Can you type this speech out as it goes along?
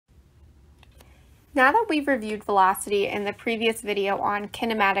Now that we've reviewed velocity in the previous video on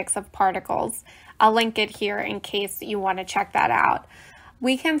kinematics of particles, I'll link it here in case you want to check that out.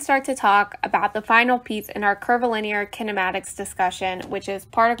 We can start to talk about the final piece in our curvilinear kinematics discussion, which is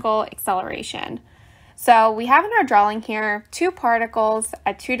particle acceleration. So we have in our drawing here two particles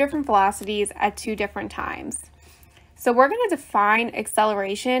at two different velocities at two different times. So we're going to define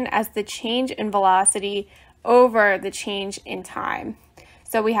acceleration as the change in velocity over the change in time.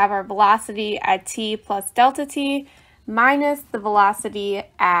 So we have our velocity at t plus delta t minus the velocity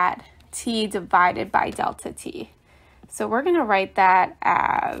at t divided by delta t. So we're going to write that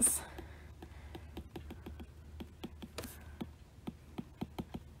as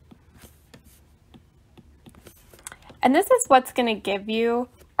and this is what's going to give you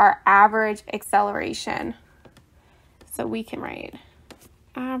our average acceleration. So we can write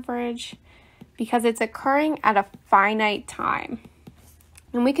average because it's occurring at a finite time.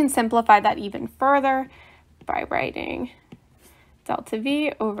 And we can simplify that even further by writing delta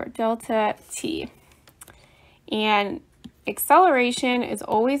v over delta t. And acceleration is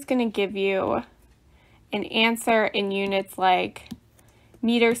always going to give you an answer in units like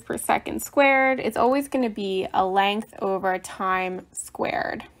meters per second squared. It's always going to be a length over time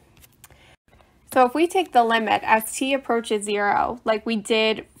squared. So if we take the limit as t approaches 0, like we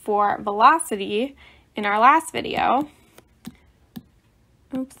did for velocity in our last video,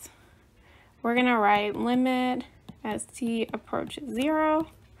 we're going to write limit as t approaches 0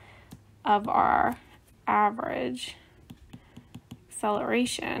 of our average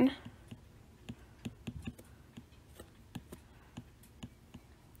acceleration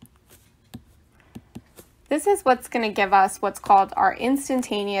This is what's going to give us what's called our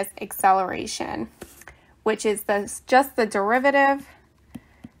instantaneous acceleration, which is just the derivative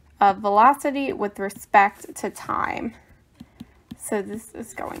of velocity with respect to time. So this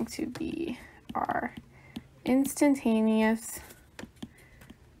is going to be our instantaneous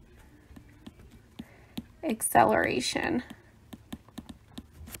acceleration.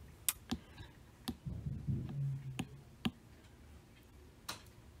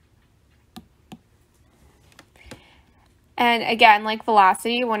 And again, like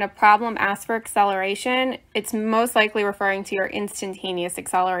velocity, when a problem asks for acceleration, it's most likely referring to your instantaneous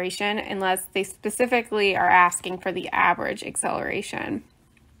acceleration unless they specifically are asking for the average acceleration.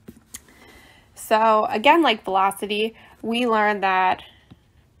 So again, like velocity, we learned that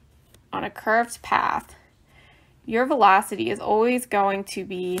on a curved path, your velocity is always going to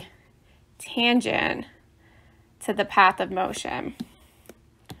be tangent to the path of motion.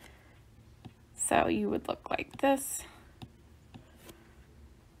 So you would look like this.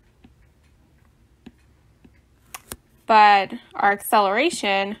 But our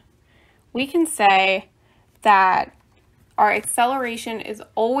acceleration, we can say that our acceleration is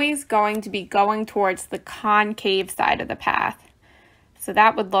always going to be going towards the concave side of the path. So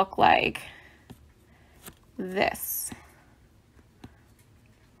that would look like this.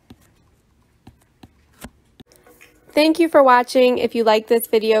 Thank you for watching. If you like this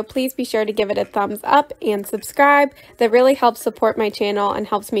video, please be sure to give it a thumbs up and subscribe. That really helps support my channel and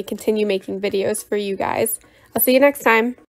helps me continue making videos for you guys. I'll see you next time.